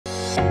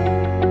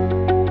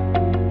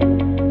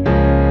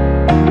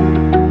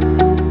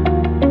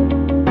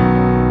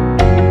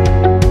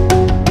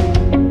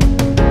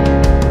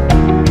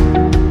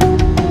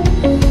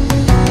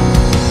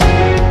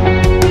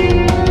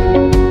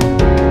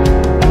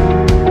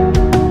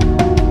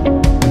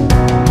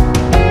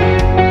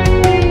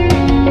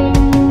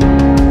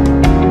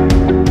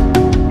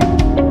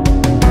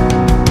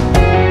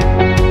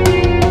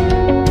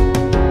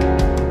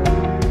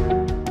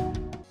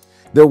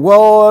The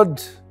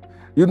world,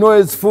 you know,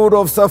 is full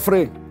of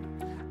suffering.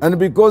 And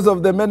because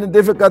of the many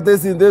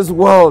difficulties in this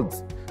world,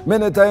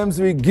 many times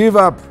we give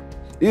up.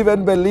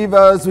 Even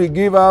believers, we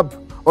give up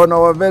on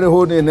our very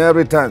own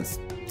inheritance.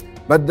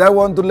 But I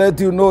want to let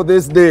you know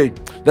this day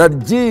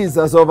that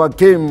Jesus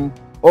overcame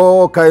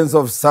all kinds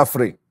of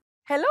suffering.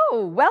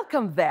 Hello,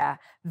 welcome there.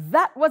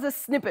 That was a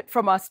snippet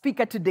from our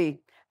speaker today.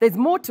 There's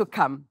more to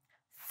come.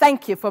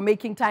 Thank you for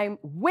making time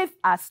with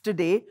us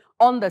today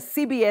on the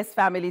CBS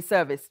Family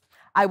Service.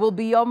 I will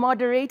be your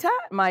moderator.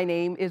 My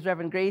name is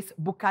Reverend Grace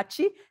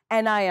Bukachi,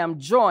 and I am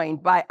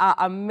joined by our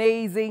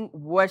amazing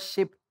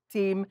worship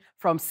team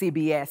from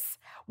CBS.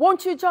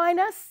 Won't you join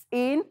us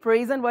in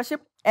praise and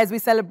worship as we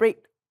celebrate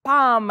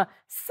Palm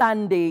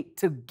Sunday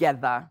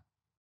together?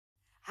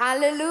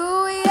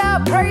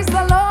 Hallelujah! Praise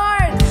the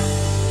Lord!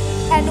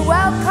 And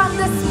welcome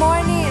this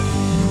morning.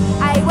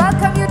 I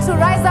welcome you to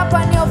rise up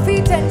on your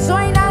feet and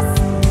join us,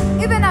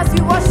 even as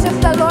we worship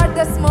the Lord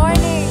this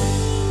morning.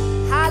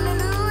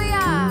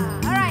 Hallelujah!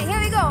 All right, here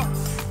we go.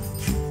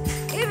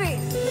 Evie.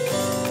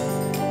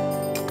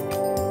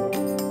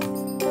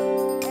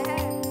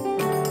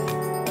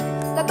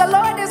 That the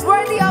Lord is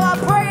worthy of our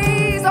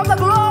praise, of the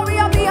glory,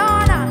 of the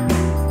honor.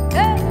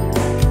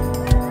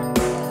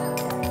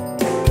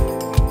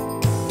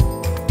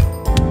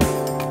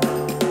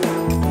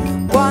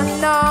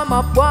 Bwana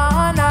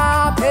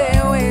mabwana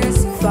apewe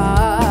sifa.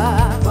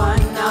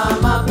 Bwana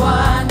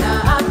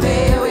mabwana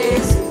apewe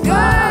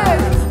sifa.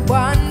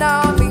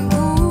 Bwana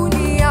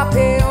mbinguni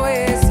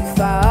apewe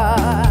sifa.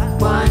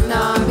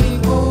 Bwana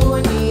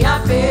mbinguni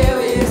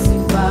apewe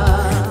sifa.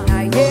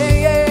 Na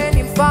yeye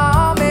ni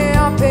mfalme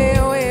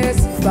apewe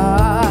sifa.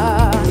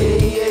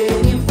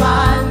 Yeye ni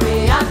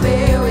mfalme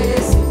apewe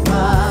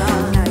sifa.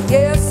 Na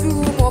Yesu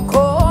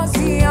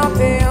mwokozi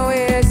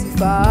apewe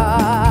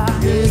sifa.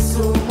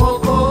 Yesu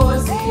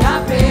mwokozi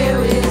apewe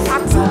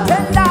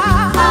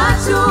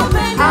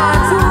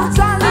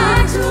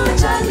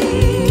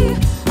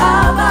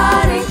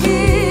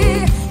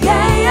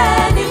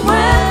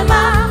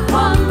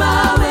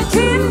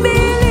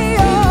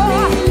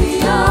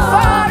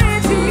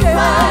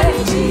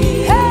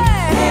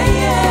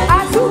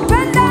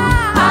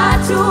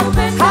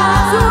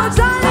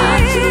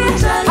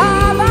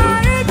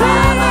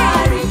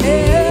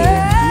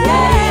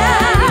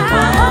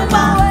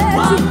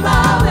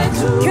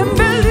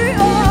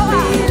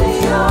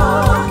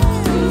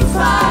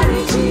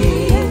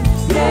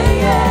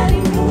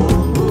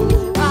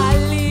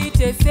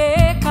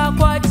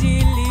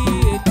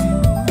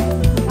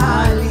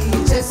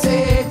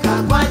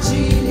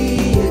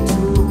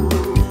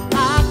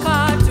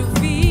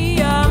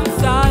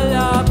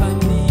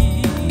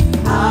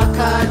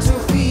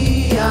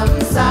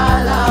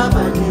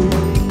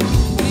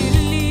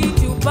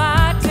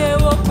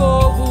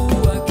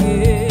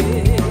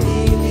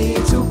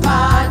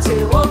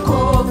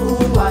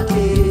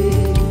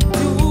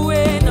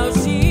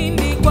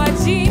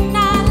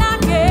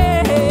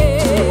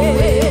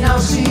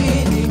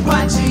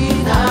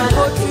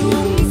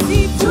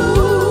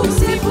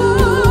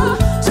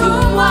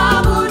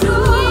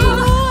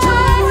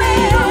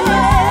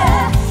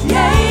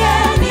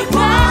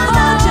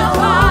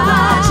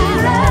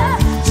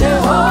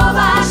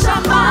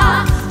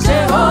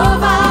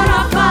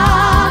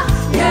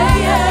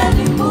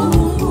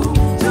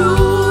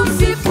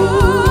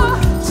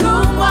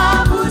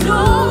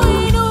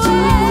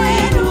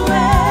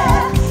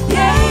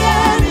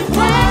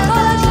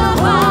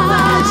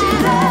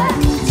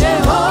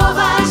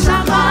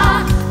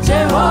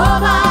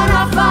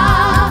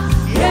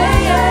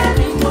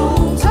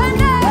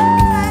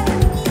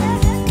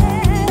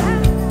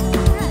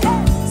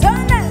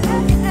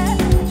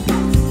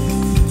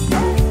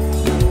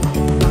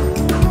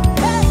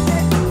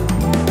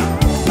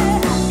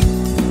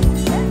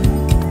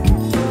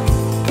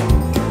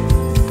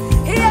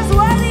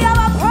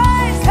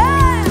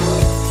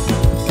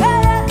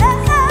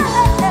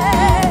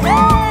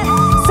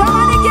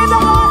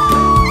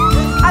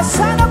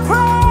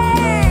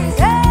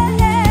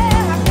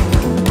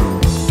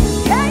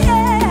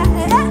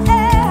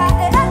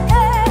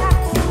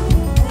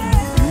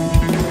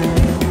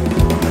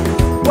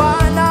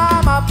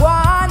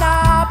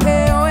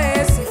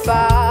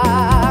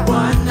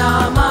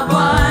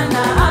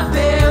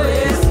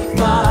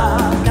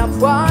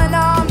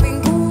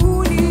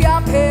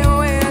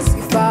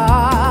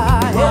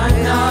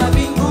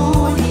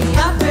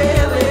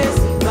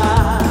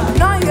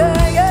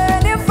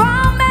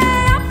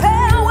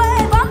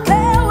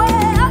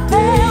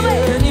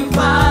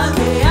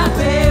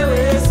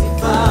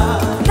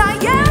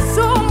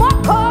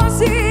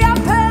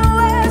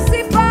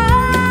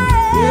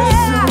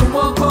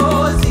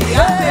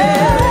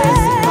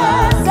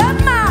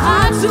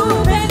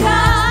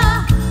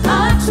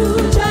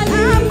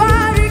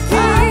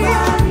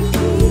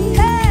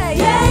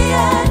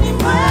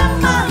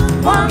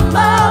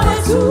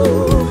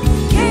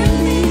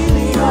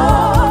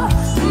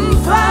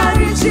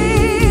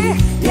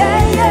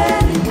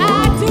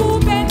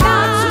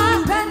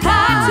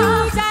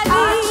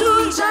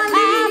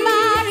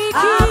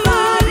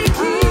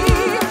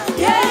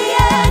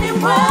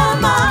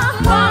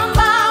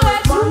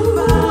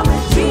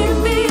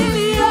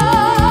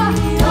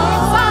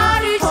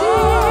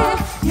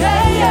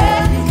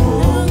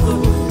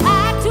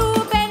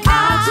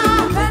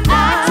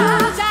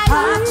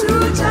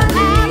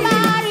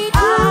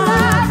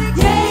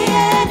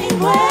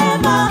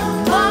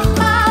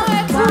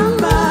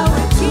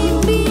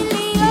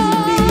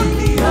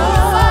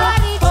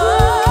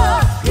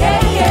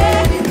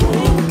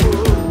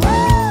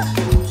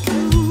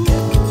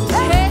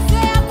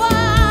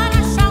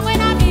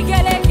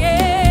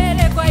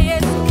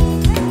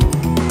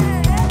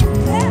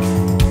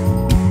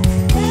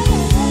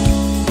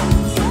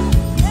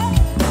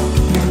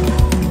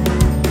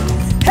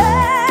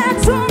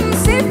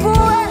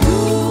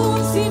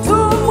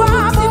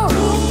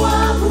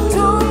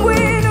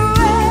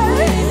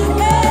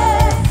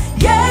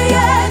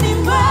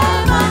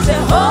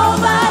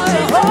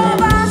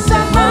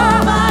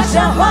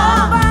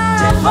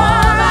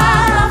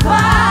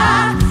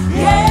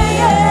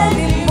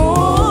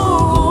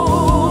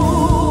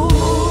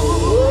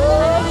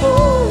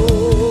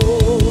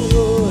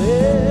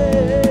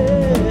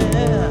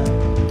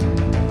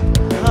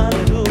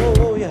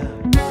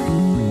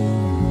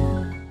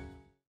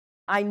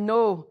I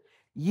know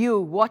you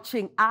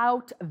watching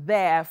out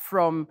there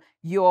from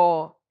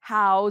your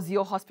house,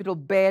 your hospital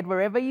bed,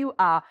 wherever you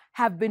are,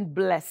 have been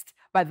blessed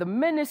by the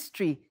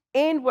ministry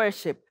in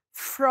worship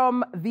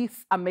from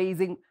this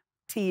amazing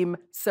team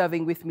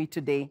serving with me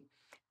today.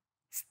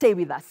 Stay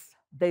with us.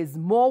 There's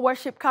more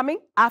worship coming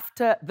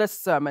after the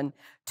sermon.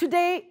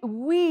 Today,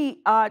 we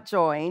are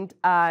joined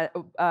by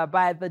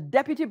the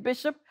Deputy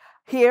Bishop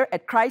here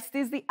at Christ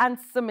is the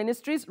Answer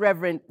Ministries,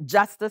 Reverend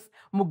Justus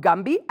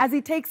Mugambi, as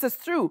he takes us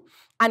through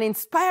an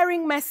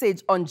inspiring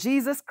message on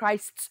Jesus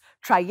Christ's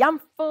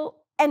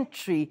triumphal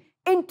entry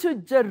into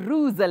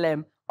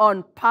Jerusalem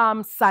on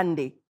Palm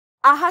Sunday.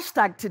 Our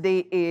hashtag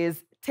today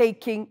is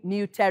Taking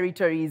New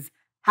Territories.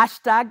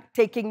 Hashtag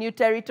Taking New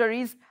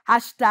Territories.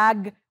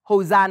 Hashtag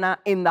Hosanna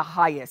in the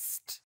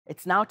highest.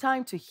 It's now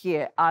time to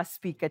hear our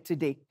speaker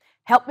today.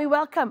 Help me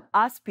welcome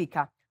our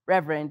speaker,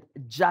 Reverend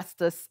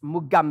Justus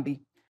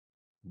Mugambi.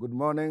 Good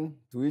morning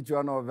to each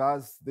one of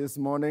us this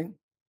morning.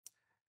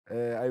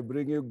 I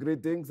bring you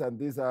greetings, and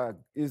these are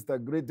Easter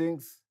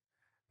greetings.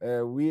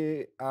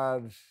 We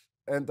are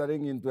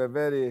entering into a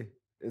very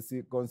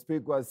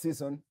conspicuous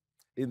season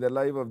in the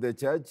life of the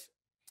church.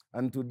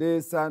 And today,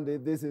 Sunday,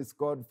 this is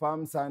called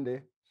Palm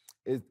Sunday.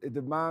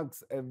 It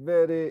marks a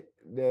very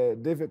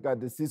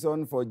difficult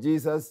season for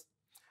Jesus,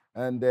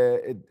 and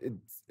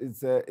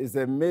it's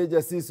a major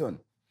season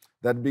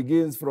that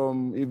begins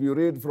from, if you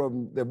read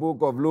from the book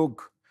of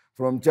Luke,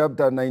 from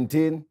chapter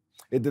 19,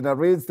 it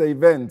narrates the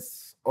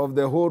events of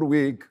the whole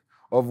week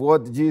of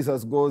what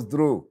Jesus goes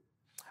through.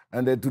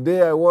 And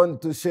today I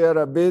want to share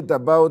a bit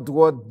about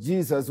what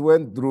Jesus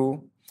went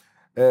through,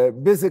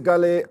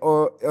 basically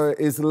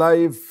his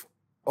life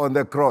on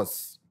the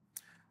cross.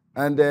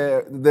 And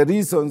the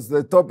reasons,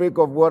 the topic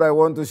of what I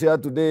want to share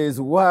today is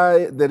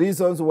the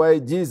reasons why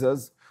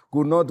Jesus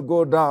could not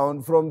go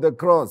down from the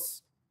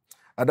cross.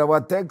 And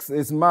our text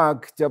is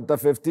Mark chapter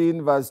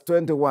 15, verse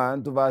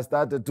 21 to verse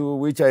 32,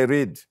 which I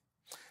read. It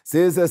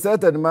says, a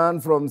certain man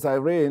from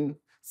Cyrene,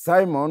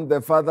 Simon,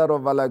 the father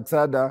of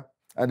Alexander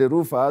and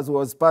Rufus,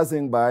 was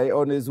passing by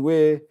on his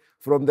way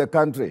from the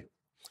country,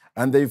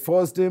 and they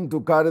forced him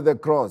to carry the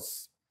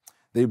cross.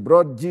 They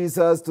brought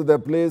Jesus to the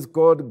place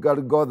called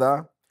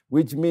Golgotha,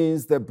 which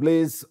means the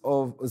place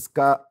of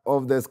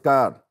the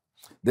skull.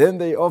 Then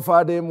they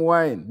offered him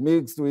wine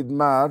mixed with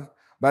myrrh,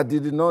 but he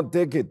did not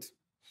take it.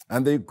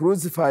 And they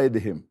crucified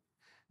him.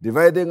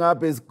 Dividing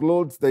up his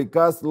clothes, they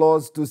cast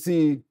lots to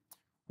see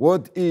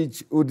what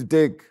each would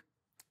take.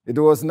 It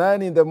was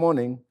 9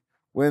 a.m.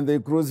 when they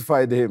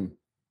crucified him.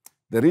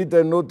 The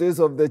written notice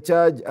of the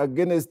charge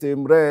against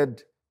him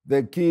read,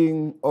 the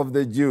King of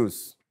the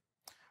Jews.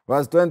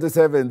 Verse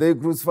 27, they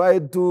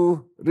crucified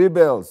 2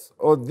 rebels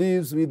or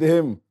thieves with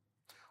him,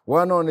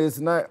 one on his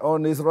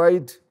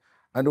right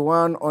and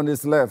one on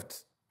his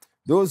left.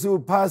 Those who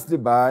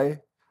passed by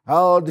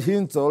hurled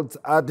insults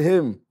at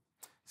him,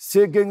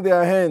 shaking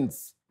their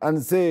hands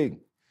and saying,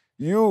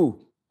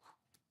 you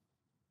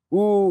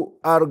who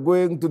are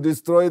going to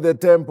destroy the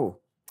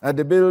temple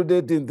and build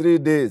it in 3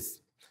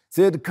 days,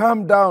 said,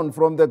 come down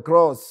from the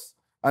cross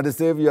and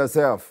save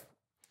yourself.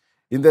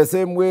 In the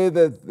same way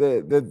that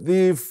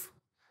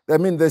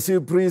the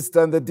chief priests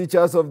and the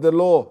teachers of the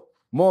law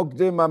mocked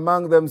him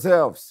among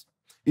themselves.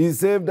 He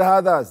saved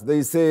others,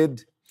 they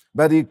said,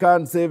 but he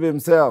can't save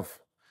himself.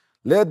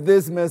 Let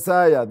this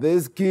Messiah,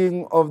 this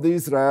King of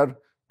Israel,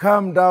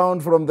 come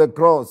down from the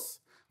cross,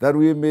 that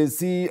we may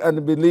see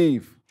and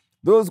believe.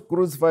 Those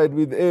crucified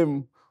with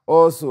him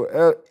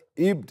also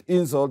heaped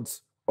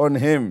insults on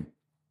him.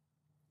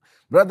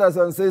 Brothers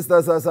and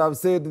sisters, as I've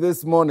said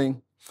this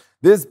morning,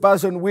 this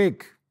Passion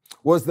Week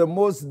was the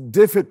most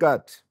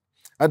difficult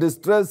and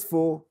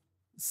stressful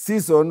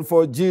season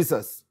for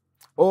Jesus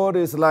all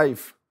his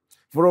life.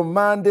 From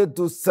Monday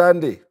to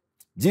Sunday,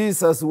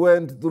 Jesus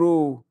went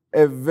through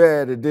a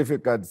very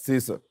difficult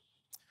season.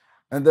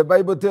 And the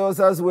Bible tells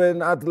us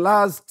when at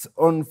last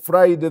on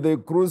Friday they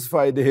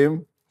crucified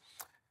him,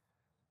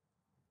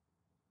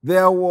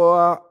 there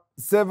were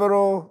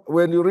several,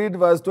 when you read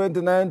verse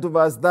 29 to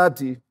verse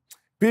 30,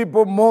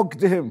 people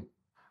mocked him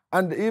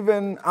and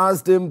even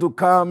asked him to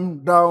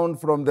come down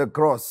from the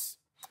cross.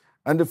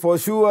 And for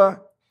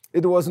sure,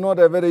 it was not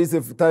a very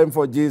easy time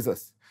for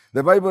Jesus.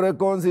 The Bible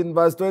records in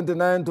verse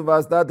 29 to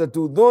verse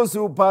 32, those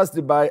who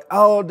passed by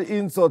hurled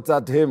insults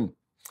at him,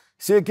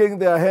 shaking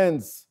their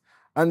hands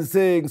and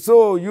saying,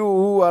 so you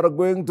who are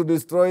going to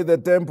destroy the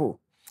temple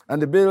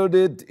and build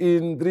it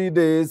in 3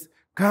 days,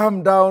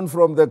 come down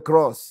from the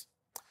cross.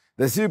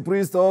 The chief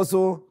priests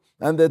also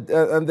and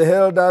the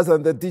elders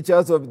and the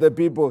teachers of the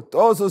people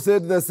also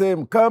said the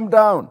same, come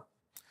down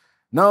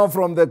now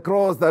from the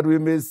cross that we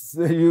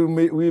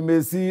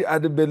may see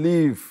and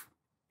believe.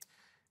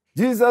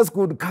 Jesus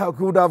could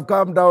have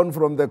come down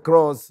from the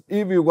cross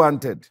if he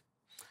wanted,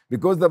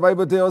 because the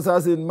Bible tells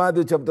us in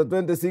Matthew chapter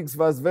 26,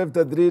 verse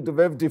 53 to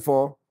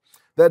 54,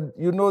 that,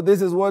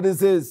 this is what it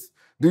says.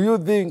 Do you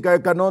think I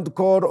cannot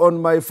call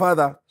on my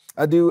Father,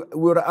 and he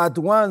will at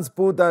once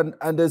put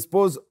and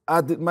dispose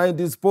at my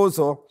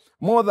disposal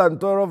more than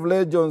 12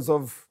 legions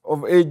of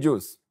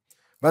angels?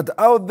 But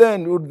how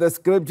then would the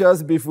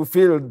scriptures be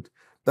fulfilled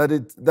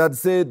that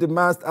say it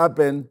must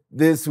happen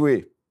this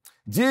way?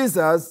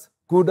 Jesus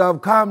could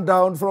have come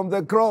down from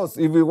the cross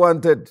if he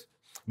wanted,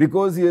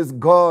 because he is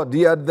God.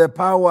 He had the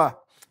power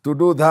to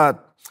do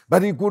that.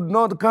 But he could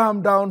not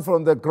come down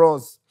from the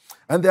cross.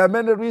 And there are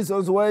many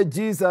reasons why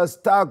Jesus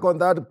stuck on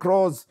that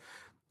cross,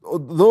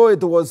 though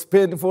it was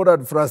painful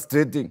and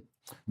frustrating.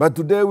 But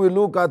today we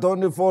look at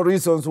only 4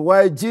 reasons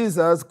why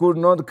Jesus could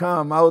not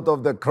come out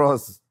of the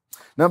cross.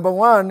 Number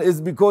 1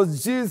 is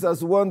because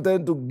Jesus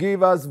wanted to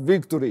give us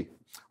victory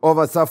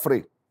over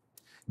suffering.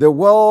 The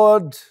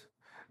world,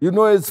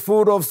 is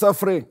full of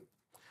suffering.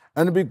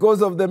 And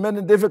because of the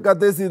many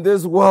difficulties in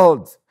this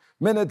world,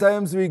 many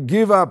times we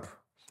give up.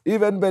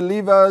 Even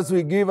believers,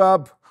 we give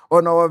up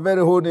on our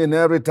very own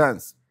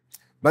inheritance.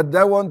 But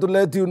I want to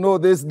let you know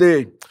this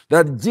day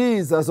that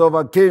Jesus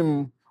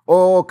overcame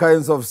all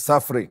kinds of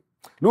suffering.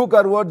 Look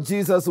at what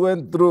Jesus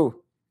went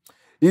through.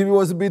 He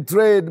was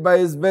betrayed by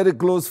his very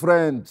close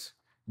friend,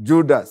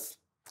 Judas.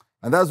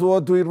 And that's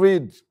what we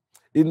read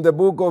in the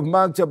book of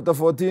Mark chapter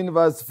 14,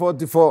 verse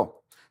 44.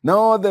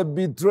 Now the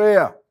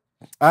betrayer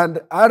and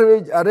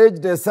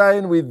arranged a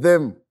sign with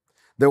them.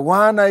 The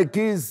one I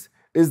kiss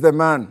is the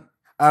man.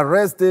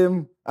 Arrest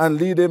him and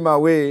lead him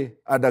away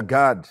at a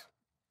guard.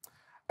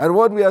 And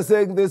what we are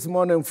saying this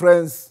morning,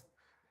 friends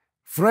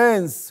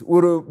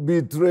will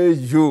betray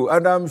you.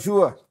 And I'm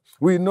sure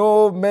we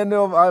know many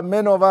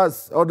of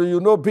us, or do you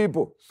know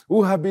people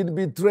who have been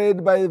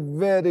betrayed by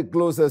very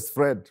closest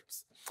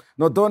friends,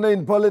 not only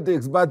in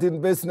politics, but in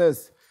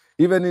business,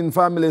 even in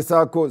family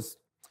circles.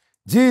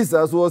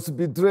 Jesus was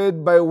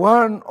betrayed by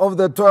one of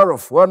the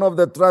 12, one of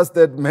the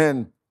trusted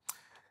men.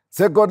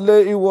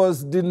 Secondly, he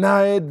was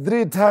denied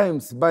 3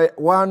 times by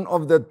one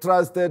of the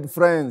trusted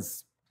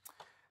friends.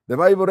 The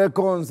Bible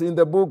records in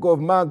the book of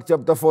Mark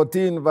chapter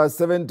 14, verse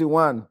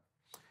 71,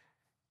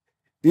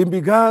 he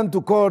began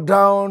to call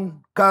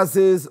down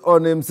curses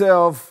on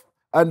himself,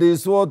 and he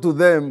swore to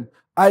them,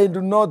 I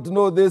do not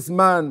know this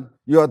man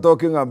you are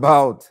talking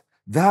about.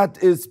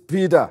 That is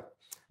Peter,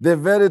 the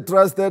very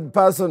trusted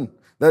person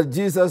that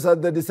Jesus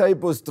and the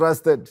disciples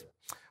trusted.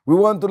 I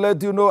want to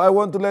let you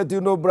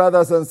know,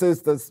 brothers and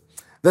sisters,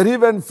 that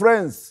even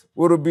friends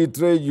will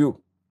betray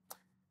you.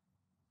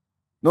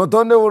 Not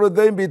only will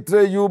they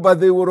betray you, but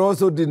they will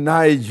also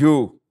deny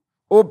you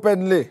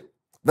openly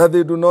that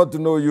they do not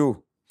know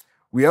you.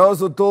 We are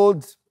also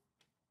told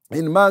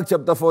in Mark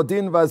chapter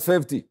 14, verse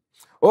 50,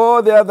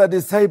 all the other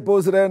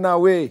disciples ran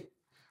away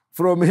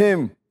from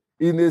him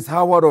in his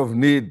hour of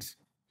need.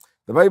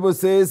 The Bible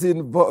says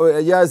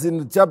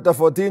in chapter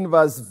 14,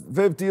 verse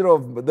 50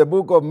 of the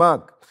book of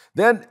Mark,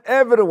 then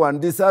everyone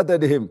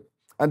deserted him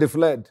and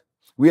fled.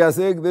 We are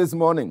saying this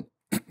morning,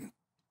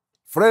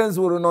 friends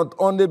will not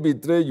only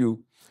betray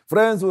you,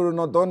 friends will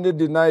not only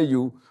deny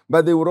you,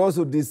 but they will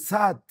also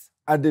desert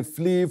and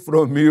flee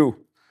from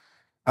you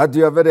at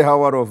your very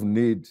hour of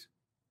need.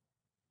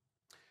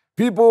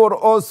 People will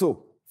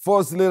also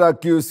falsely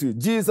accuse you.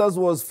 Jesus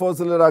was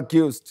falsely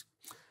accused.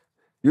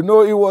 He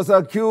was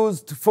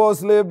accused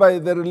falsely by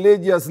the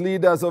religious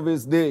leaders of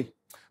his day,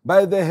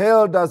 by the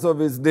elders of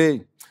his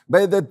day,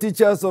 by the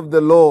teachers of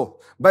the law,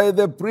 by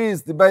the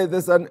priests, by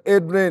the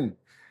Sanhedrin.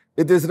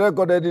 It is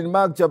recorded in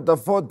Mark chapter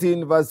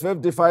 14, verse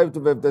 55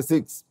 to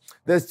 56.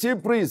 The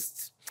chief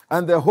priests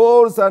and the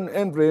whole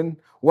Sanhedrin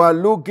were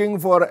looking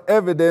for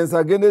evidence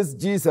against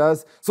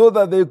Jesus so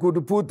that they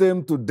could put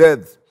him to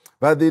death,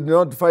 but they did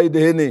not find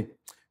any.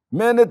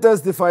 Many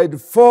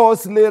testified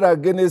falsely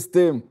against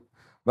him,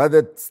 but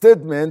the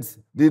statements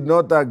did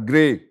not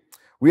agree.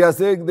 We are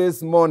saying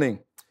this morning,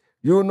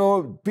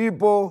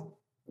 people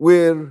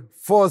will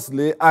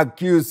falsely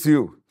accuse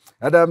you.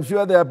 And I'm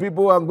sure there are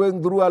people who are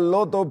going through a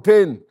lot of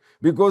pain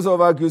because of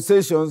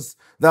accusations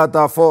that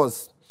are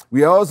false.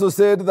 We also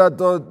said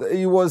that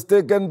he was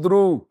taken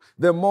through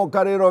the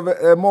mockery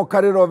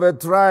of a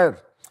trial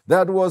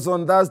that was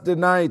on Thursday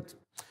night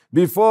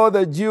before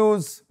the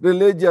Jews'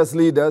 religious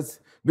leaders,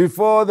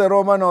 before the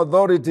Roman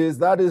authorities,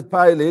 that is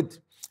Pilate,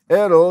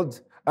 Herod,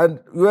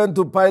 and went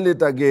to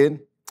Pilate again.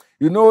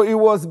 He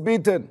was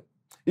beaten.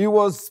 He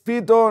was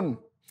spit on.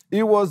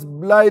 He was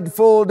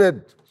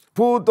blindfolded.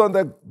 Put on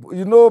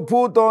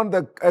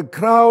a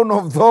crown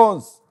of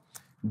thorns.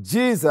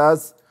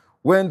 Jesus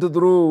went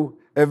through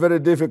a very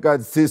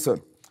difficult season.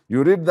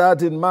 You read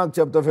that in Mark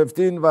chapter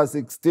 15, verse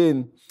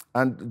 16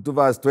 and to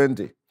verse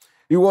 20.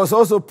 He was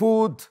also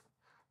put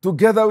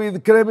together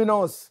with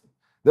criminals.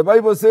 The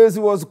Bible says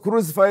he was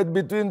crucified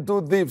between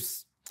 2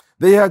 thieves.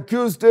 They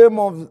accused him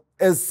of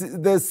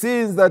the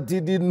sins that he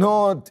did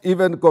not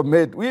even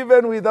commit.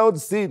 Even without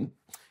sin,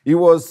 he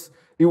was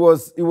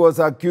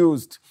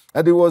accused.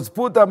 And he was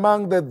put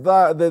among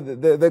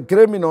the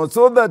criminals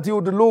so that he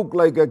would look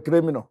like a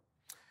criminal.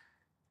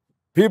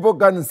 People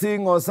can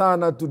sing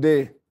Hosanna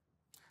today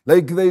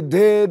like they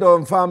did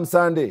on Palm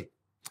Sunday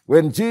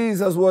when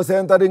Jesus was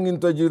entering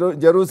into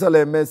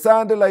Jerusalem, a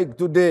Sunday like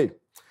today.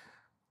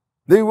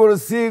 They will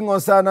sing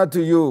Hosanna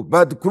to you,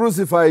 but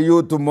crucify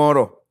you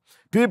tomorrow.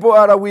 People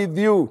are with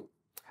you.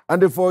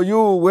 And for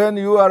you, when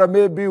you are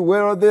maybe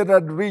wealthy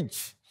and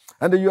rich,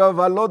 and you have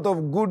a lot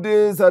of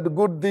goodies and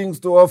good things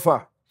to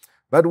offer.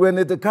 But when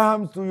it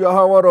comes to your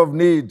hour of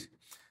need,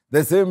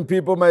 the same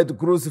people might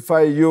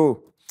crucify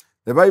you.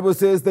 The Bible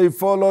says they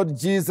followed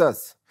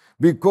Jesus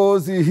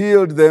because he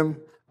healed them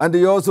and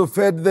he also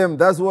fed them.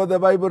 That's what the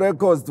Bible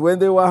records. When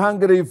they were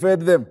hungry, he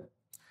fed them.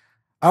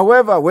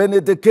 However, when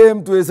it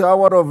came to his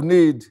hour of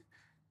need,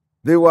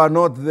 they were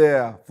not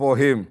there for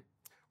him.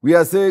 We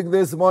are saying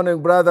this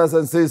morning, brothers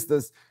and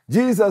sisters,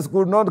 Jesus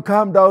could not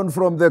come down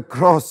from the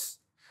cross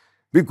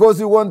because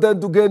he wanted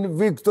to gain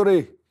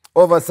victory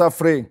over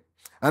suffering.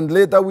 And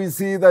later we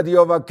see that he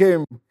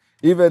overcame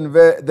even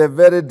the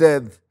very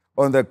death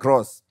on the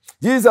cross.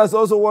 Jesus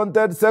also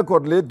wanted,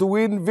 secondly, to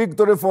win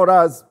victory for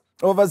us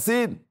over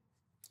sin.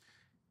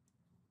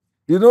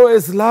 You know,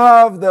 his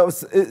love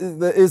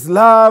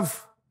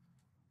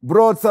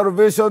brought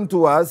salvation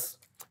to us.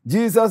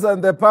 Jesus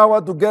and the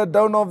power to get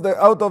down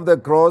from the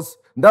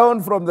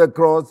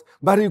cross,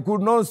 but he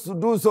could not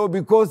do so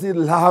because he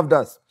loved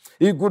us.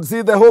 He could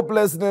see the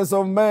hopelessness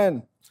of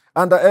man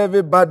under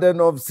every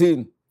burden of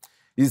sin.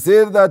 He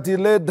said that he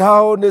laid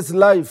down his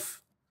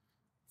life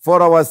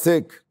for our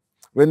sake.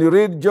 When you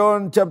read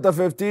John chapter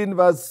 15,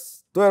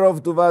 verse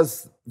 12 to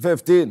verse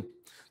 15,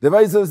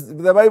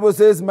 the Bible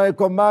says, my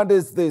command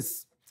is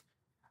this: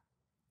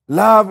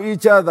 love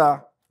each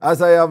other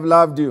as I have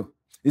loved you.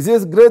 He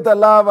says, greater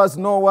love has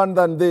no one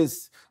than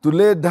this, to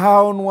lay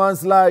down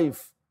one's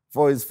life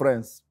for his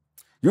friends.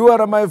 You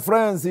are my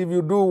friends if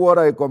you do what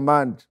I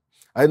command.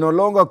 I no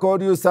longer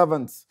call you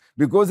servants,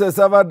 because a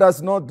servant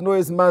does not know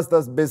his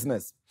master's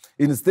business.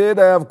 Instead,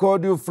 I have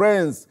called you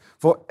friends,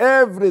 for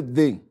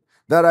everything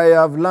that I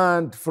have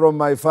learned from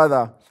my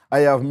Father, I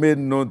have made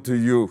known to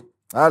you.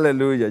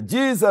 Hallelujah.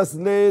 Jesus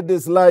laid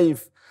his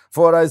life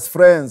for his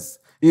friends.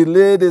 He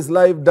laid his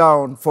life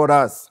down for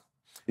us.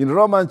 In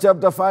Romans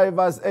chapter 5,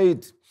 verse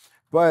 8,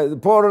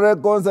 Paul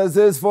records and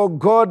says, for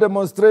God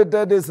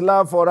demonstrated his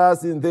love for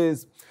us in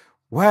this: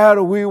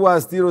 while we were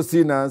still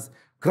sinners,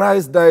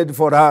 Christ died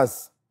for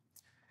us.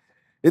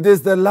 It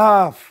is the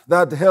love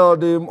that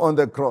held him on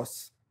the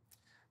cross.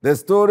 The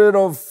story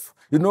of,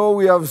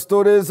 we have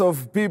stories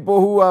of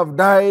people who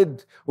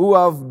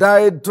have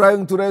died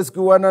trying to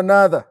rescue one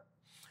another.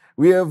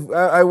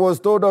 I was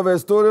told of a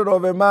story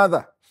of a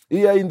mother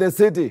here in the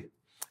city,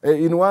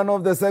 in one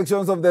of the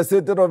sections of the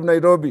city of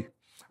Nairobi,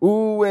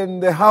 who, when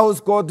the house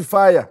caught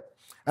fire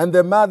and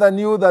the mother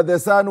knew that the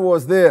son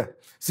was there,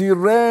 she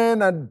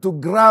ran to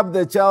grab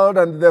the child,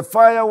 and the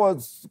fire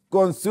was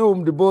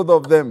consumed both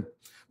of them.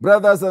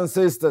 Brothers and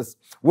sisters,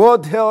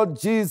 what held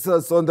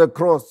Jesus on the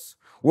cross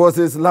was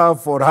his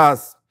love for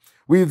us.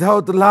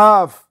 Without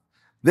love,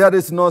 there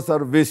is no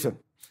salvation.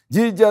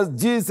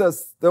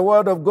 Jesus, the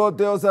word of God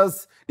tells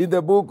us in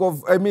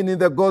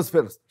the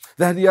Gospels,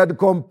 that he had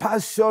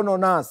compassion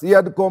on us. He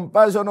had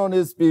compassion on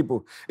his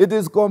people. It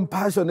is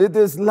compassion. It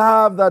is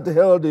love that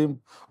held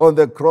him on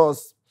the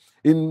cross.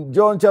 In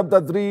John chapter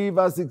 3,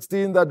 verse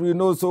 16, that we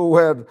know so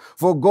well,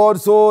 for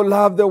God so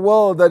loved the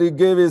world that he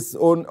gave his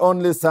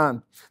only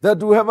Son,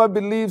 that whoever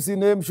believes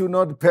in him should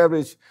not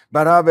perish,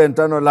 but have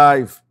eternal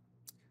life.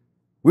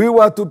 We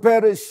were to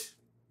perish,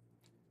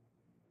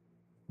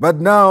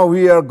 but now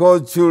we are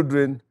God's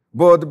children,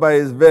 bought by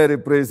his very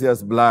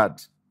precious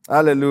blood.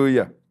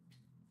 Hallelujah.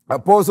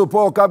 Apostle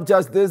Paul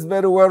captures this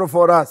very well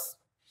for us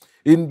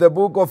in the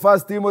book of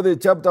 1 Timothy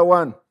chapter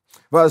 1,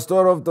 verse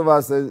 12 to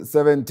verse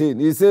 17.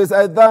 He says,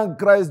 I thank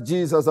Christ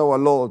Jesus our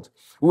Lord,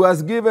 who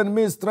has given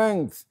me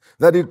strength,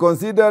 that he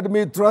considered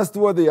me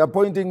trustworthy,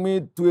 appointing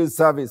me to his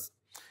service.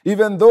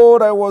 Even though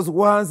I was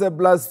once a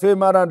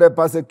blasphemer and a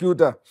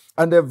persecutor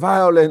and a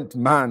violent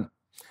man,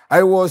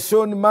 I was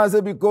shown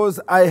mercy because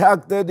I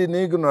acted in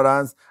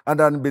ignorance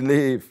and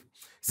unbelief.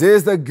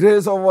 Says the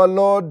grace of our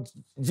Lord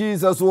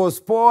Jesus was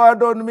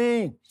poured on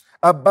me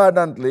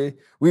abundantly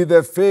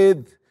with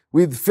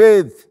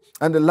faith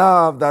and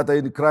love that are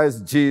in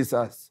Christ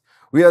Jesus.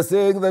 We are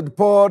saying that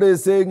Paul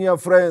is saying here,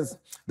 friends,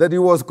 that he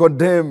was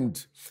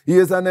condemned. He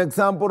is an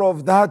example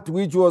of that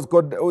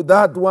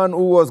one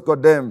who was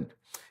condemned.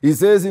 He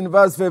says in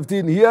verse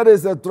 15, here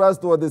is a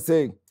trustworthy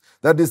saying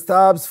that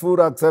disturbs full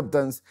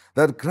acceptance,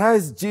 that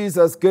Christ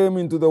Jesus came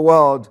into the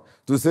world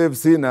to save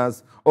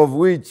sinners, of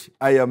which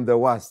I am the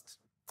worst.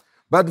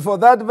 But for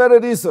that very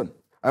reason,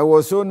 I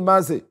was shown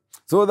mercy,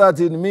 so that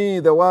in me,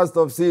 the worst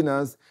of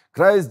sinners,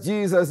 Christ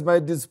Jesus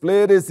might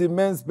display his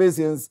immense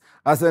patience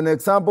as an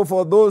example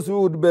for those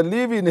who would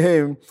believe in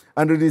him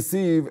and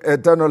receive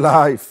eternal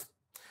life.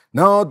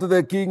 Now to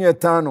the King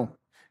eternal,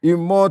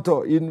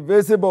 immortal,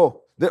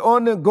 invisible, the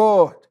only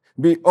God,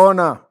 be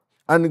honor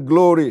and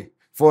glory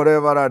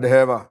forever and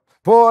ever.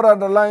 Paul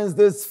underlines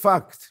this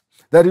fact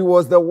that he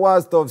was the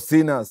worst of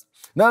sinners.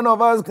 None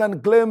of us can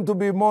claim to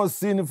be more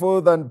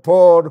sinful than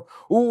Paul,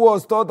 who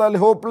was totally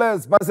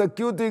hopeless,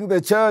 persecuting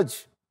the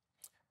church.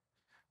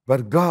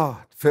 But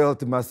God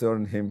felt mercy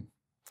on him.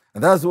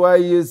 And that's why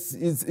he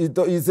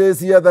says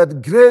here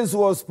that grace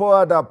was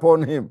poured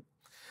upon him.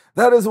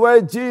 That is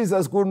why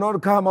Jesus could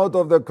not come out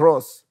of the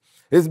cross.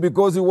 It's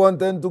because he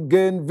wanted to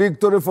gain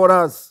victory for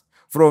us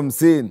from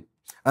sin.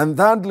 And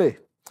thirdly,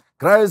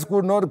 Christ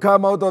could not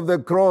come out of the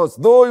cross,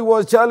 though he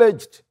was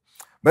challenged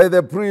by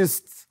the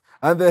priests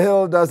and the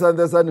elders and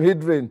the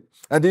Sanhedrin,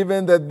 and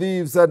even the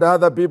thieves and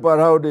other people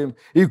around him.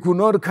 He could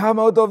not come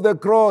out of the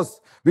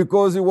cross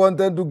because he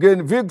wanted to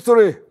gain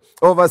victory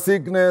over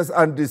sickness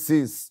and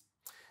disease.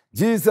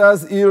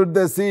 Jesus healed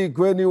the sick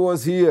when he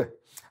was here,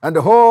 and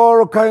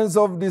all kinds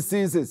of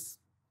diseases.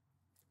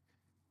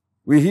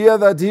 We hear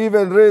that he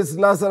even raised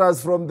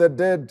Lazarus from the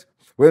dead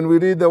when we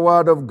read the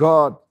word of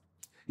God.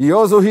 He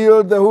also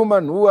healed the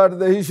woman who had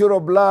the issue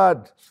of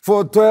blood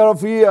for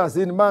 12 years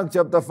in Mark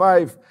chapter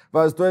 5,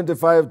 verse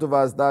 25 to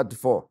verse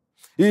 34.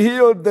 He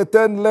healed the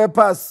 10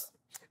 lepers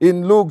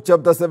in Luke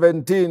chapter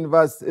 17,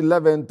 verse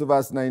 11 to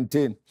verse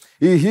 19.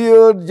 He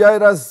healed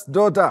Jairus'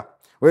 daughter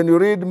when you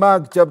read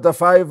Mark chapter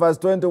 5, verse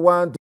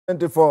 21 to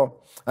 24,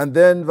 and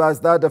then verse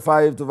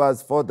 35 to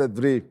verse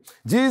 43.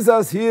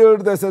 Jesus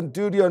healed the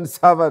centurion's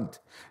servant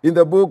in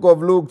the book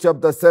of Luke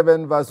chapter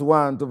 7, verse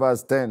 1 to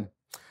verse 10.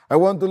 I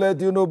want to let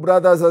you know,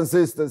 brothers and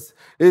sisters,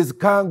 his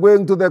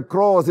going to the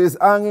cross, his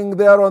hanging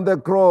there on the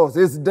cross,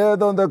 his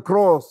death on the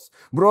cross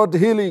brought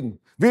healing,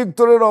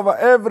 victory over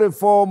every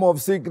form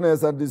of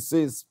sickness and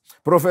disease.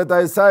 Prophet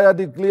Isaiah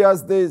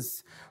declares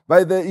this.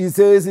 He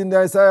says in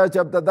Isaiah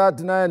chapter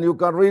 39, you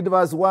can read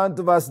verse 1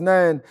 to verse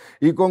 9.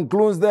 He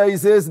concludes there, he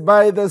says,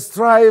 by the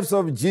stripes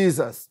of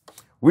Jesus,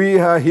 we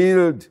are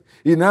healed.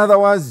 In other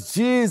words,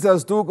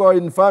 Jesus took our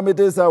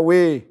infirmities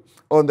away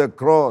on the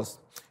cross.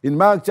 In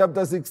Mark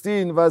chapter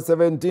 16, verse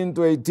 17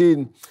 to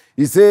 18,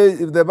 he says,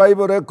 if the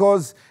Bible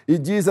records,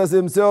 Jesus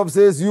himself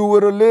says, you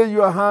will lay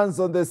your hands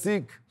on the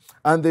sick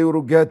and they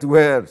will get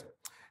well.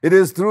 It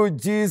is true,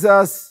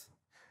 Jesus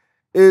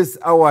is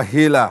our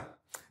healer.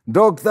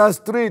 Doctors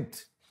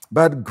treat,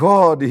 but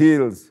God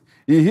heals.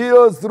 He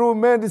heals through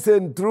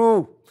medicine,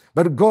 true,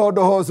 but God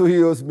also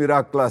heals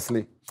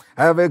miraculously.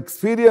 I have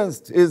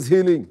experienced his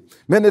healing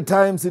many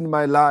times in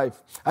my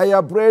life. I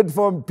have prayed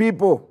for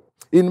people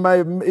in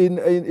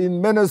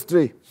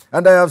ministry,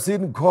 and I have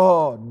seen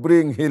God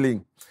bring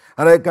healing.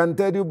 And I can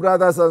tell you,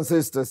 brothers and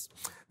sisters,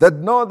 that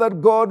know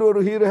that God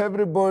will heal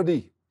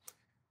everybody,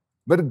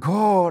 but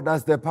God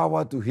has the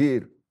power to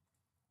heal.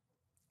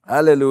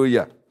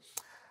 Hallelujah.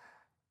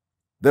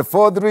 The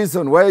fourth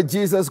reason why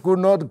Jesus could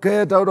not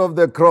get out of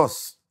the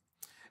cross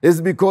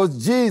is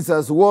because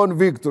Jesus won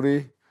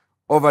victory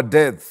over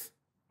death.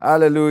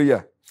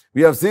 Hallelujah.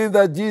 We have seen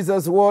that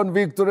Jesus won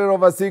victory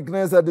over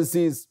sickness and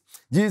disease.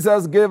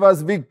 Jesus gave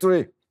us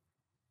victory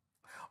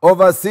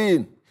over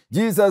sin.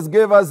 Jesus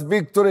gave us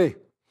victory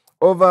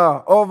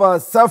over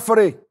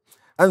suffering.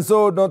 And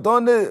so not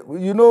only,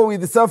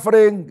 with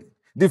suffering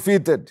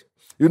defeated,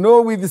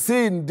 with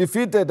sin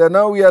defeated, and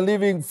now we are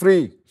living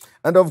free.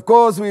 And of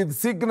course, with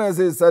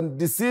sicknesses and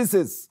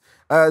diseases,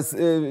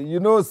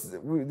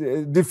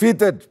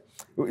 defeated.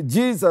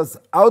 Jesus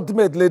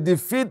ultimately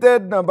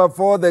defeated, number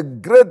 4, the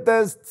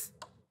greatest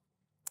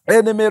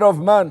enemy of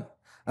man,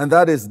 and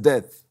that is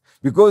death.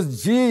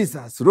 Because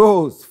Jesus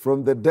rose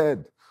from the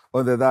dead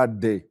on the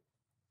third day.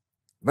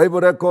 Bible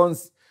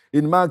records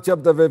in Mark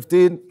chapter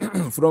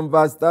 15, from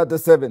verse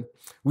 37,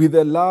 with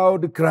a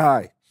loud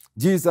cry,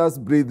 Jesus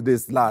breathed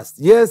his last.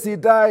 Yes, he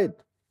died.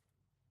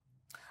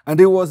 And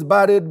he was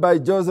buried by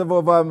Joseph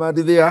of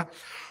Arimathea,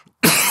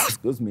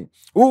 excuse me,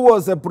 who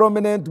was a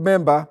prominent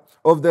member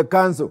of the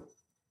council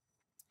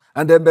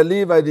and a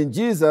believer in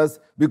Jesus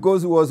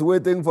because he was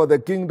waiting for the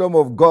kingdom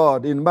of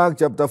God in Mark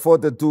chapter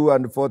 42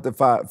 and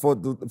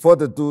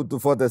 42 to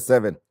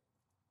 47.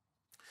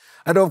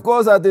 And of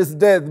course, at his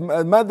death,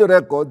 Matthew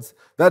records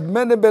that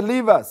many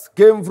believers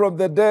came from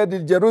the dead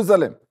in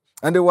Jerusalem,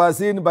 and they were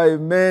seen by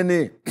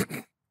many.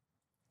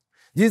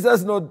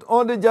 Jesus not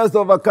only just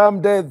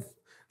overcome death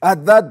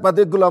at that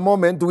particular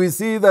moment, we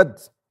see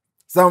that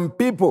some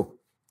people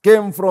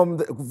came from,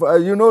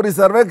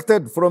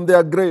 resurrected from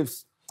their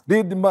graves.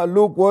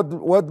 Look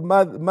what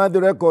Matthew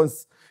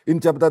records in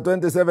chapter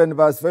 27,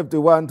 verse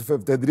 51 to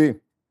 53.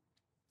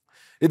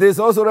 It is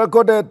also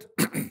recorded,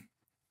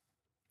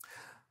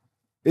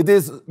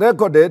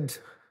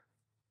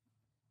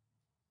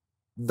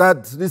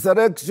 that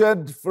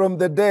resurrection from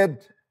the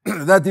dead,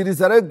 that he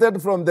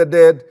resurrected from the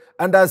dead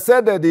and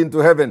ascended into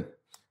heaven.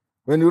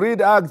 When you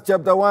read Acts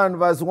chapter 1,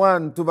 verse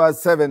 1 to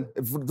verse 7,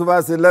 to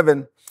verse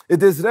 11,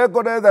 it is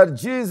recorded that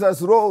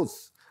Jesus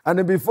rose,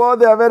 and before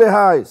their very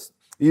eyes,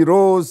 he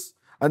rose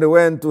and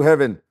went to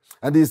heaven.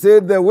 And he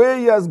said, the way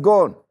he has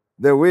gone,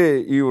 the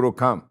way he will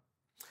come.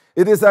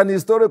 It is an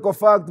historical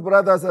fact,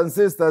 brothers and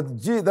sisters,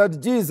 that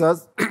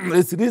Jesus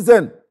is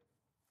risen.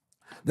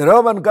 The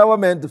Roman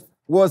government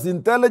was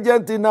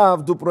intelligent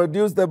enough to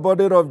produce the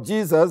body of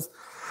Jesus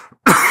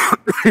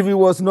if he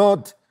was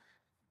not,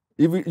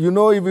 if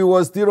he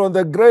was still on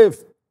the grave.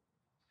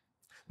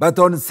 But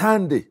on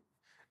Sunday,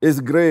 his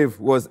grave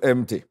was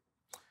empty.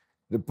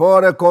 The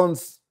Paul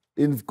records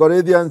in 1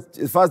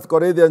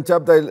 Corinthians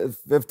chapter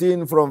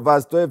 15 from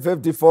verse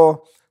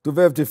 54 to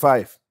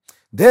 55.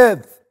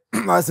 Death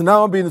has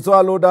now been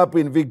swallowed up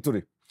in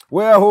victory.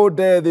 Where, O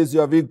death, is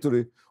your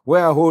victory?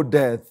 Where, O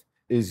death,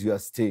 is your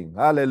sting?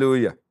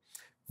 Hallelujah.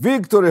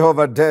 Victory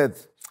over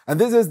death. And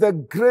this is the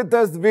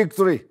greatest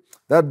victory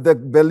that the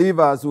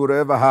believers will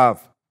ever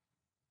have.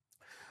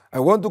 I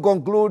want to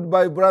conclude,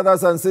 my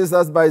brothers and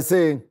sisters, by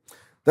saying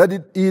that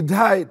he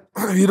died,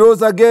 he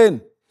rose again,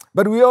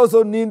 but we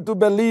also need to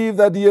believe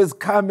that he is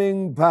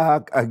coming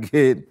back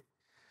again.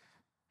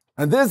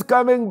 And this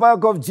coming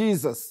back of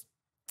Jesus,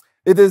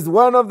 it is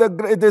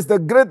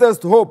the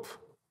greatest hope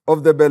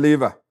of the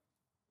believer.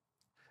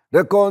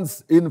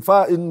 Records in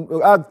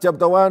Acts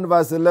chapter 1,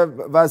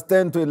 verse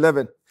 10 to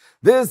 11.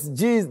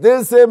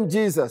 This same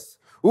Jesus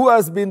who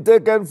has been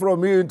taken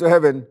from you into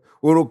heaven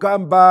will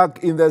come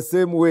back in the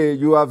same way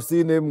you have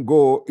seen him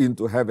go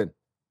into heaven.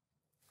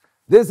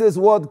 This is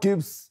what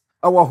keeps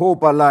our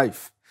hope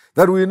alive,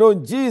 that we know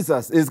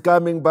Jesus is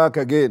coming back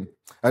again.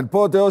 And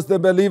Paul tells the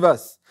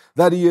believers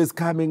that he is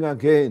coming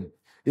again.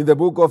 In the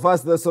book of 1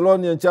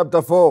 Thessalonians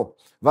chapter 4,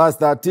 verse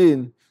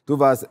 13 to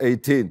verse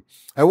 18.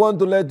 I want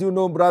to let you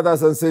know,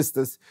 brothers and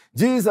sisters,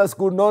 Jesus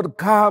could not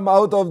come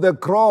out of the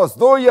cross,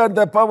 though he had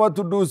the power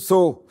to do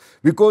so,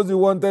 because he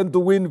wanted to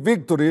win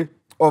victory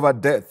over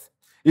death.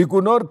 He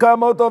could not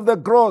come out of the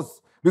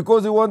cross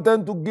because he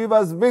wanted to give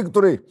us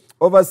victory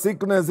over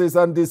sicknesses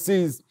and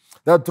disease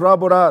that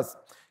trouble us.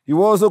 He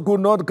also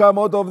could not come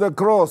out of the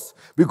cross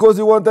because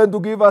he wanted to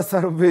give us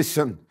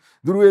salvation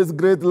through his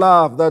great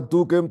love that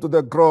took him to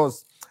the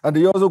cross. And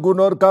he also could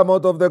not come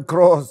out of the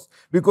cross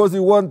because he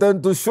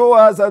wanted to show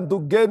us and to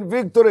gain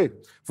victory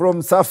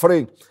from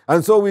suffering.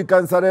 And so we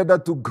can surrender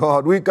to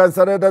God. We can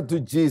surrender to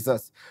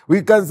Jesus.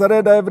 We can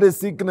surrender every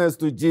sickness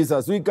to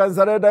Jesus. We can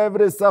surrender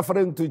every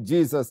suffering to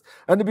Jesus.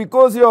 And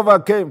because he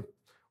overcame,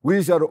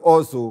 we shall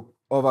also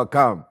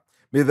overcome.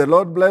 May the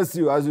Lord bless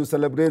you as you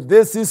celebrate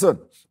this season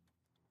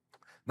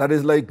that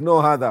is like no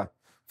other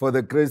for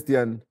the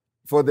Christian,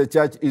 for the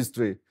church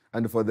history,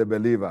 and for the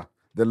believer.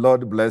 The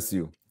Lord bless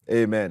you.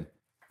 Amen.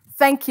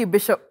 Thank you,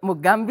 Bishop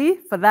Mugambi,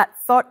 for that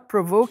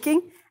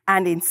thought-provoking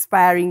and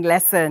inspiring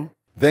lesson.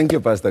 Thank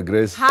you, Pastor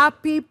Grace.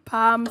 Happy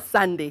Palm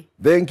Sunday.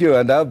 Thank you,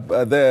 and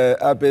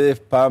happy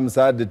Palm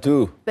Sunday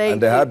too.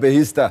 Thank you. Happy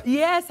Easter.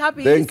 Yes,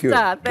 happy Thank Easter.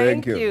 You.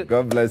 Thank you.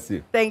 God bless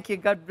you. Thank you.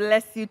 God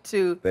bless you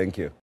too. Thank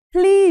you.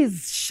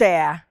 Please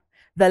share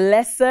the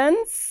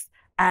lessons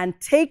and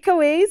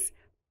takeaways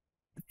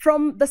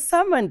from the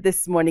sermon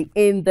this morning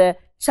in the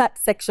chat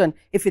section.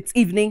 If it's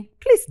evening,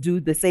 please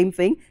do the same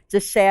thing.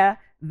 Just share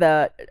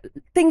the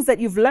things that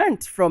you've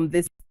learned from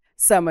this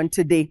sermon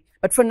today.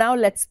 But for now,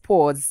 let's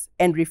pause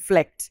and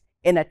reflect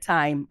in a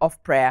time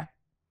of prayer.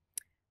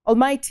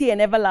 Almighty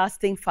and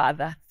everlasting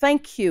Father,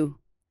 thank you.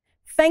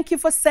 Thank you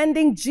for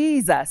sending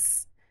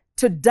Jesus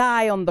to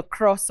die on the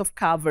cross of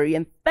Calvary.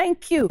 And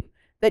thank you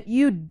that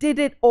you did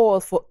it all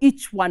for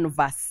each one of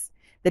us,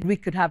 that we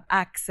could have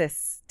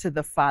access to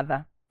the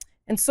Father.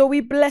 And so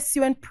we bless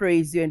you and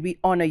praise you and we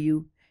honor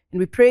you. And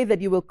we pray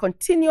that you will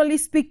continually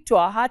speak to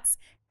our hearts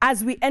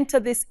as we enter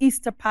this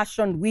Easter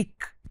Passion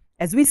Week,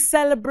 as we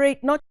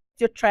celebrate not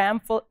your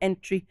triumphal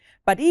entry,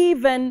 but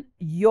even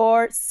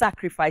your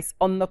sacrifice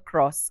on the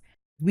cross.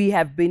 We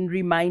have been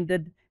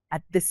reminded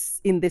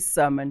in this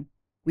sermon.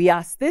 We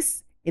ask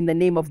this in the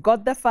name of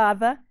God the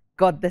Father,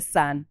 God the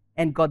Son,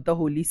 and God the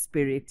Holy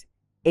Spirit.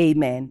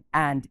 Amen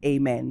and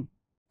amen.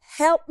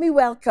 Help me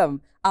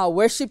welcome our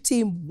worship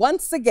team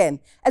once again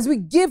as we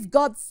give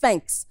God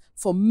thanks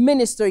for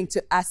ministering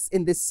to us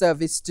in this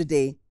service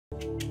today.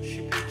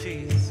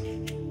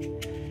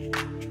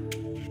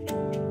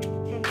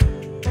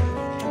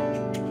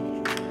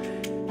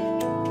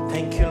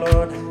 Thank you,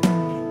 Lord,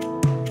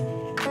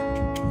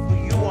 for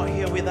you are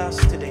here with us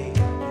today.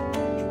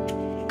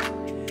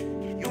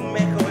 You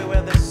make a way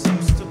where there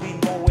seems to be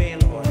no way,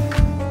 Lord.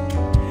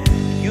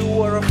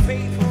 You are a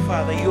faithful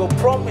Father. Your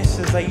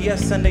promises are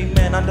yes and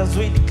amen. And as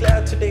we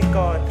declare today,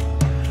 God,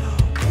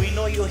 we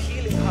know you're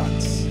healing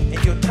hearts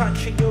and you're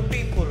touching your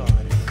people, Lord.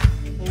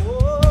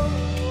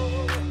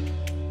 Oh,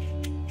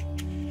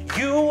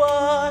 you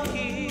are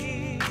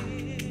here.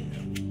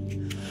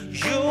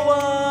 You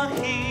are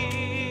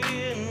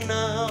here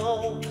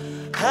now.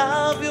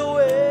 Have your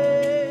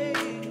way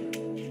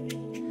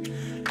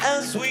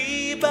as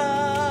we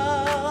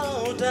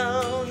bow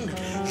down.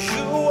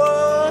 You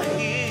are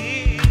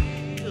here.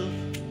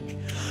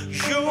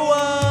 You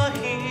are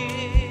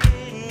here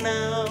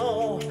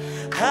now.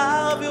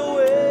 Have your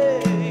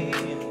way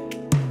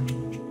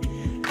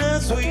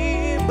as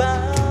we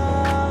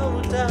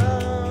bow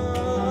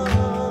down.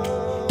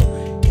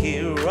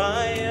 Here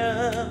I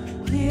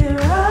am. Here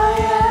I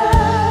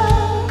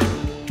am,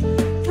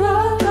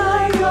 drawn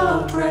by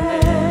your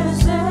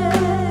presence,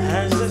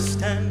 As I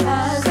stand,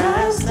 as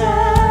I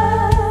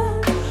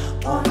stand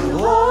on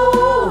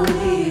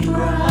holy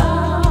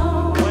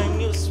ground. when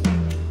you speak,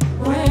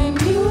 When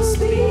you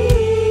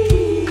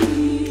speak,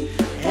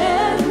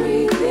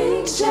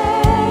 everything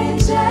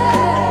changes,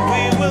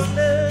 we will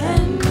never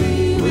and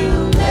we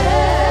will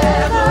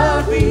never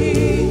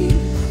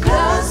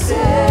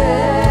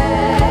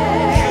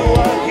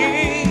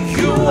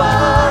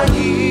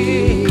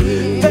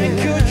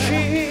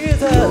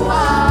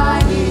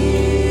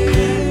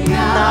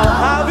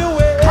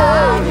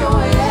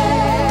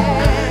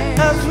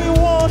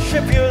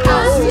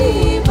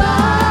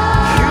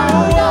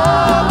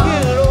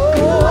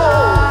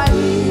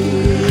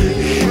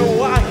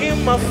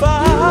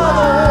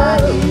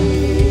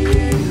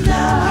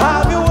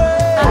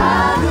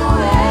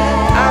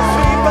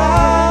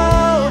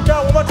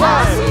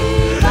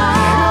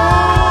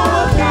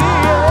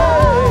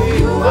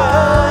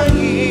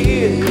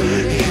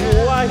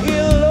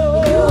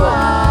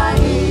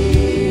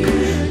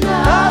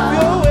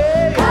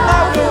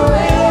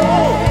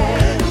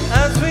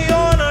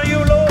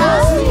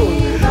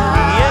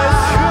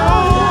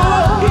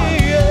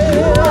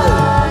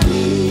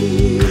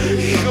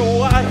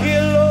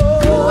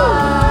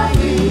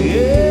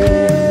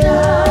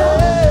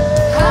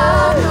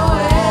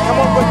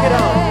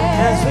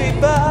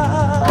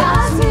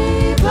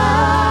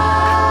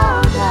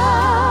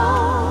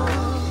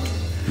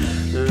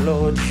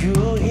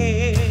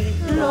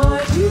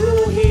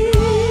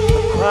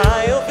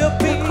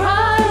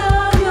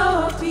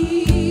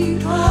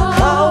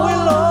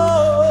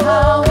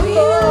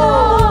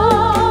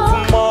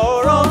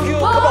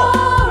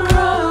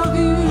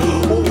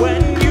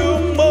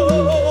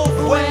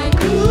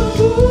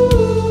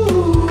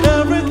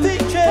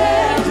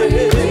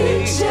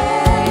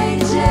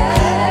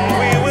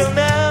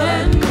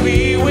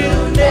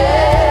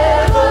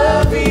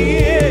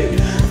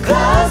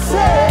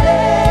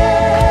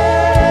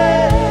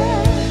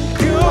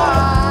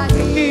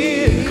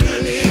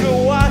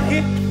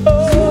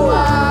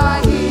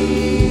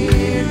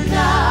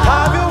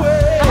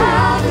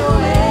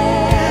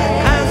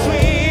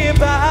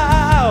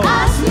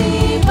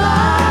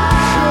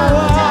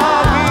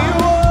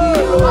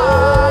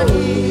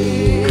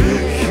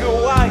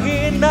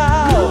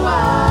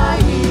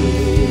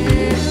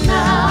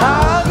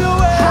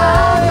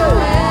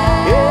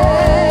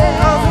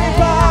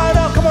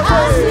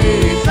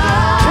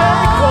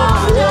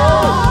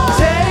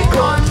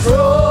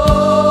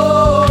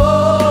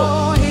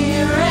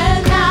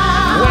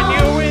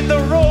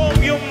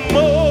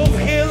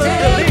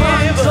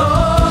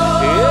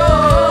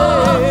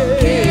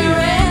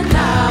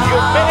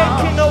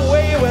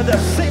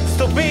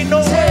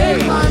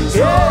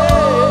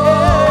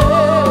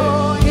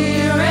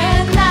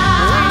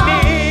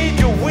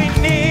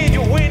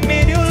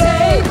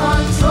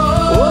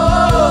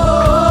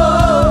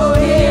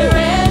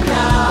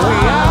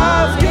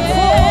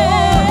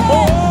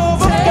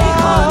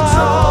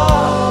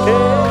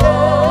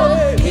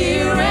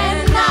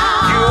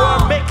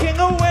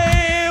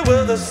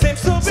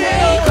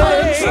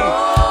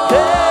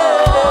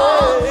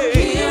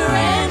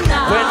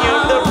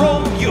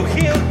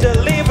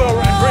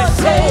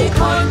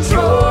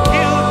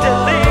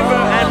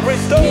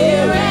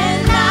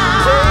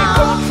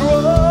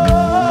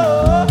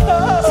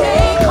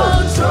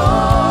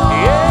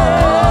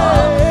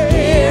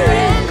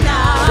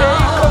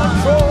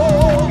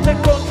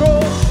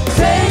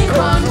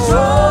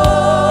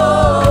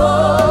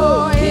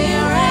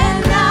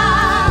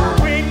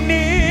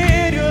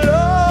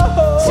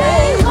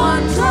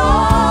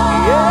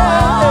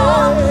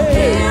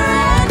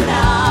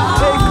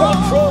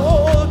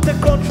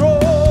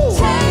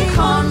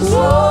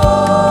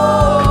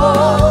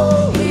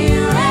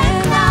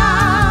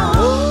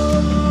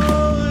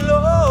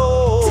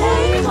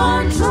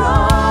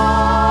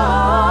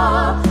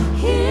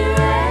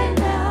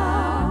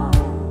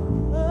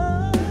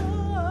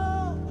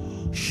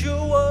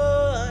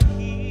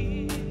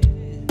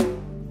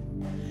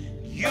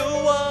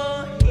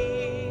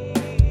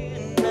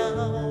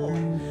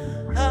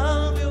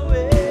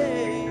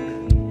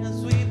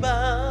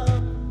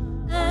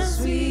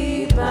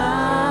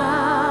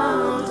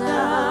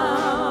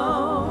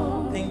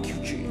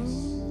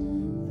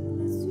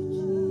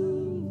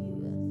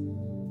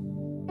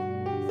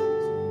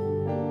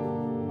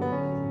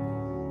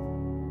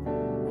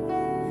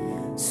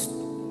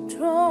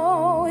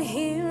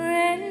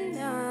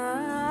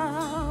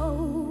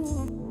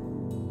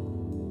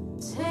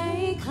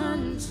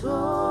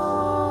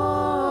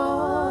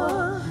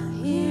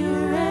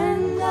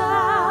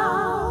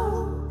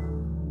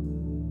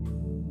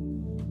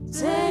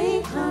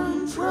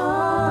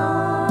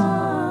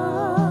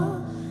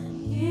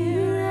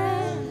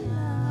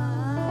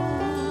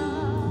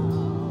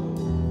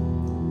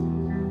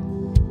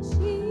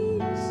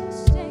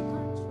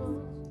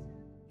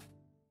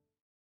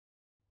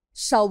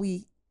Shall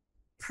we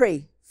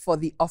pray for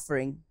the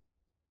offering?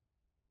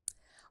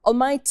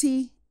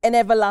 Almighty and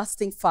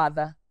everlasting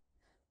Father,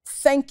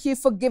 thank you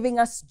for giving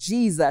us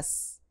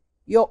Jesus,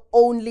 your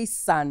only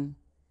Son.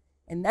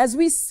 And as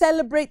we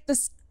celebrate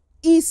this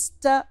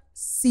Easter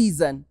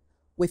season,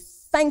 we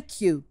thank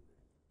you,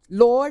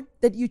 Lord,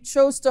 that you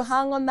chose to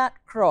hang on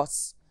that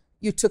cross.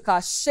 You took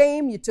our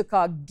shame, you took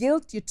our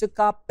guilt, you took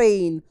our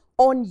pain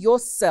on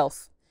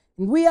yourself.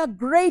 And we are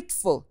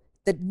grateful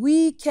that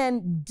we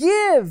can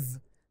give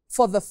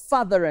for the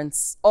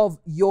furtherance of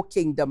your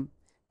kingdom.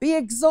 Be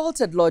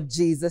exalted, Lord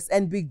Jesus,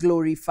 and be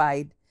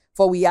glorified.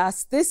 For we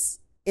ask this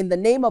in the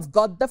name of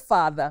God the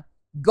Father,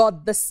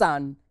 God the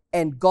Son,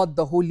 and God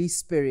the Holy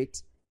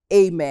Spirit.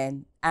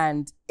 Amen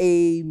and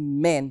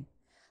amen.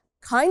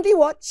 Kindly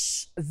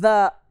watch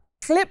the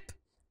clip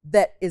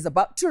that is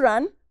about to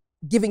run,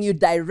 giving you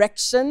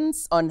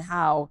directions on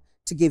how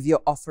to give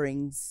your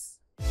offerings.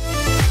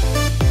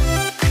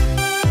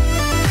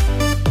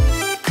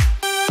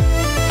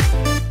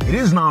 It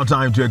is now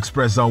time to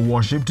express our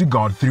worship to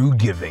God through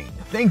giving.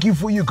 Thank you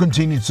for your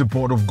continued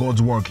support of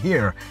God's work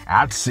here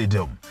at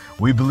CITAM.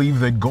 We believe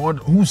that God,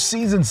 who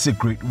sees in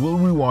secret, will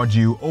reward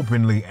you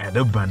openly and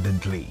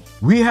abundantly.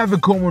 We have a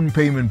common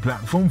payment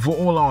platform for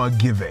all our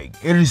giving,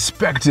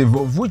 irrespective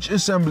of which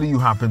assembly you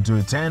happen to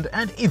attend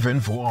and even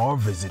for our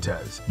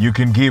visitors. You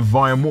can give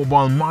via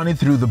mobile money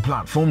through the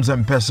platform's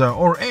M-Pesa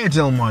or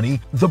Airtel Money.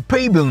 The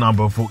paybill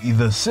number for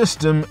either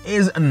system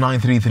is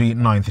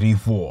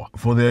 933934.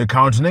 For the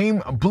account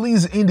name,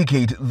 please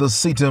indicate the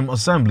CITAM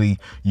assembly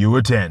you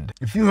attend.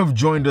 If you have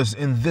joined us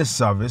in this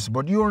service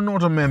but you are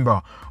not a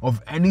member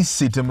of any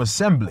CITAM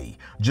assembly,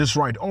 just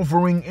write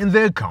offering in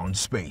the account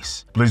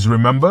space. Please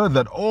remember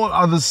that all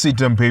other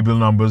CITAM paybill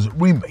numbers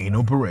remain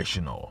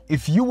operational.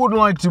 If you would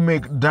like to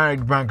make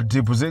direct bank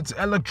deposits,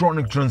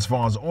 electronic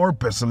transfers or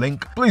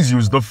PesaLink, please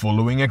use the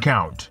following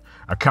account.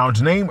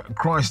 Account name,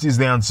 Christ is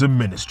the Answer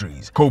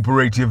Ministries.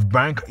 Cooperative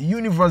Bank,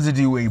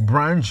 University Way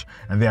Branch,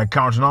 and the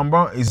account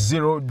number is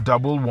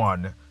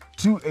 011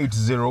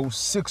 280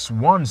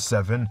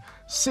 617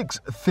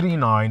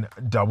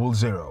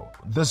 63900.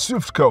 The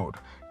SWIFT code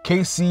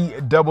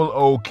KCOOKENA.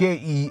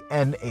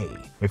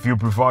 If you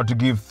prefer to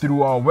give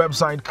through our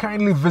website,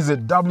 kindly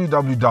visit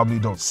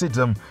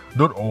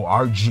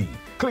www.citam.org.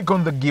 Click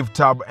on the Give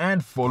tab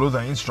and follow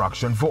the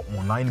instruction for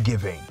online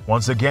giving.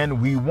 Once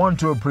again, we want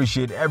to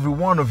appreciate every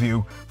one of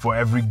you for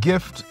every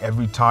gift,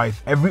 every tithe,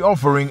 every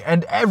offering,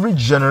 and every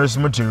generous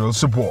material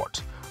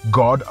support.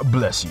 God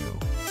bless you.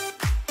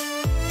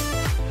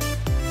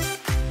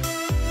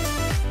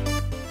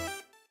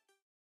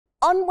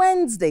 On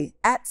Wednesday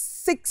at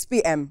 6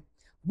 p.m.,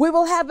 we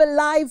will have a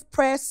live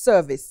prayer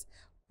service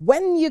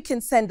when you can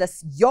send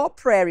us your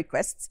prayer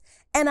requests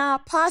and our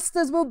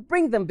pastors will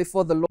bring them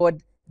before the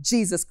Lord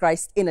Jesus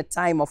Christ in a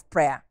time of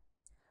prayer.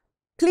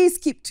 Please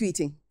keep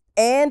tweeting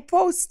and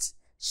post.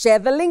 Share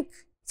the link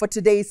for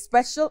today's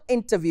special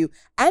interview.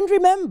 And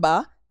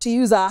remember to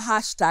use our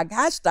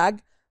hashtag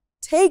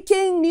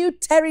taking new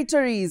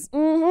territories.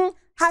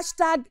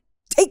 Hashtag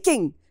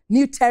taking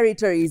new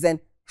territories and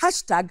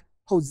hashtag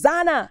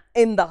Hosanna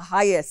in the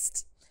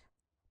highest.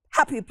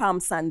 Happy Palm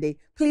Sunday.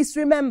 Please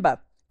remember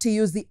to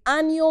use the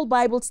annual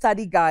Bible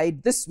study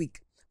guide this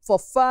week for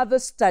further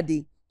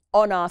study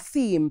on our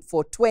theme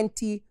for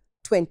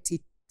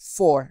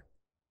 2024.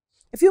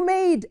 If you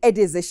made a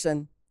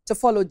decision to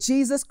follow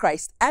Jesus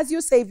Christ as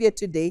your Savior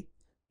today,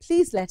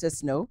 please let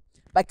us know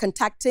by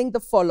contacting the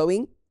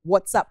following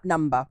WhatsApp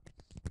number: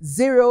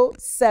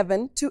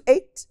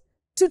 0728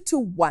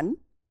 221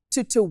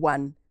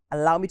 221.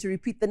 Allow me to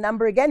repeat the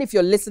number again if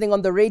you're listening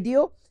on the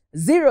radio: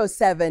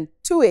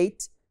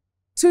 0728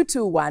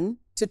 221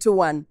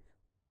 221.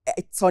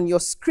 It's on your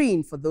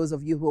screen for those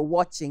of you who are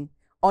watching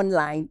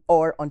online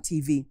or on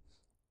TV.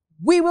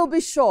 We will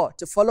be sure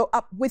to follow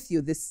up with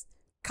you this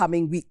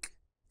coming week.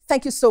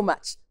 Thank you so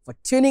much for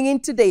tuning in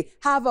today.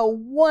 Have a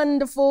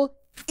wonderful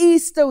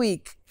Easter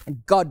week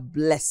and God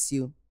bless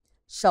you.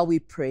 Shall we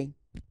pray?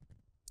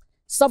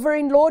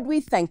 Sovereign Lord, we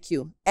thank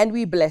you and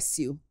we bless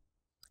you.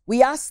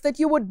 We ask that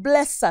you would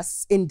bless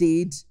us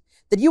indeed,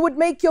 that you would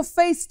make your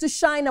face to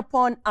shine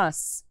upon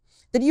us,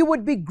 that you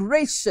would be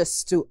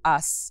gracious to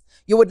us.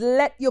 You would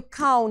let your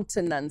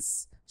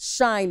countenance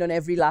shine on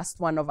every last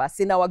one of us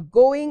in our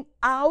going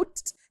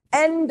out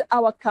and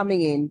our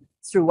coming in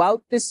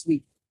throughout this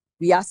week.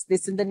 We ask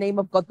this in the name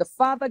of God the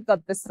Father,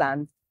 God the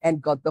Son,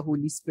 and God the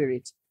Holy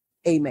Spirit.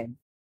 Amen.